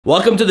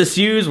Welcome to the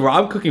series where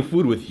I'm cooking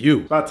food with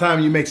you. About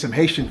time you make some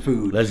Haitian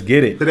food. Let's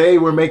get it. Today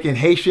we're making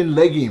Haitian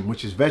legume,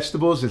 which is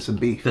vegetables and some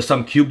beef. For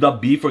some cubed up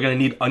beef, we're gonna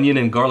need onion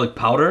and garlic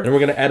powder. Then we're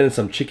gonna add in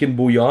some chicken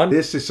bouillon.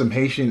 This is some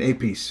Haitian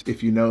épices.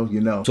 If you know, you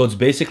know. So it's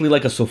basically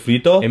like a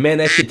sofrito. And man,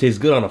 that shit tastes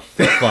good on a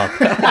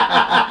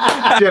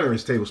flip-flop.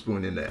 Generous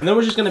tablespoon in there. And then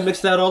we're just gonna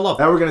mix that all up.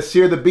 Now we're gonna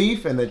sear the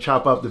beef and then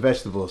chop up the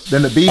vegetables.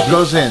 Then the beef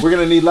goes in. We're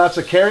gonna need lots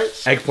of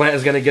carrots. Eggplant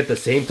is gonna get the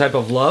same type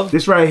of love.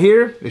 This right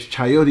here is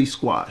chayote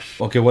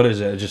squash. Okay, what is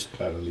it?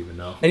 I don't even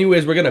know.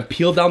 Anyways, we're gonna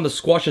peel down the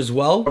squash as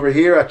well. Over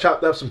here, I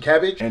chopped up some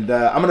cabbage and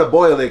I'm gonna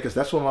boil it because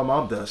that's what my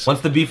mom does.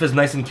 Once the beef is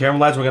nice and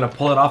caramelized, we're gonna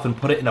pull it off and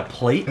put it in a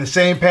plate. In the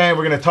same pan,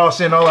 we're gonna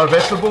toss in all our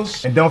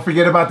vegetables and don't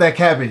forget about that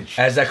cabbage.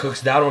 As that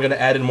cooks down, we're gonna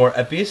add in more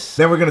épices.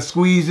 Then we're gonna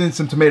squeeze in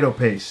some tomato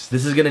paste.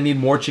 This is gonna need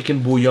more chicken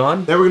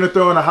bouillon. Then we're gonna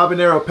throw in a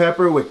habanero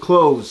pepper with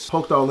cloves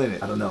poked all in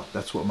it. I don't know,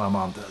 that's what my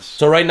mom does.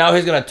 So right now,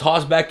 he's gonna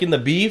toss back in the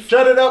beef.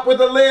 Shut it up with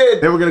a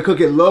lid. Then we're gonna cook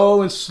it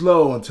low and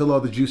slow until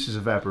all the juices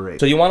evaporate.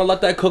 So you wanna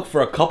let that cook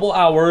for a couple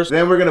hours.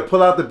 Then we're gonna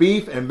pull out the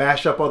beef and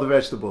mash up all the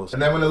vegetables.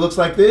 And then when it looks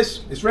like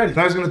this, it's ready.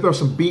 Now I'm gonna throw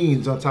some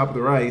beans on top of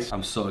the rice.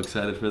 I'm so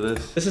excited for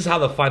this. This is how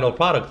the final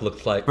product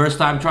looks like. First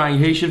time trying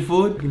Haitian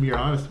food? Give me your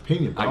honest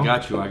opinion, bro. I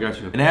got you.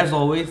 And as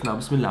always, now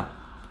bismillah.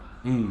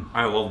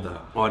 I love that.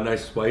 Oh,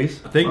 nice spice.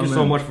 Thank you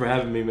so much for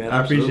having me, man.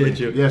 Absolutely. I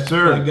appreciate you. Yes,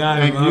 sir. My guy,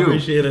 Thank you. I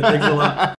appreciate it. Thanks a lot.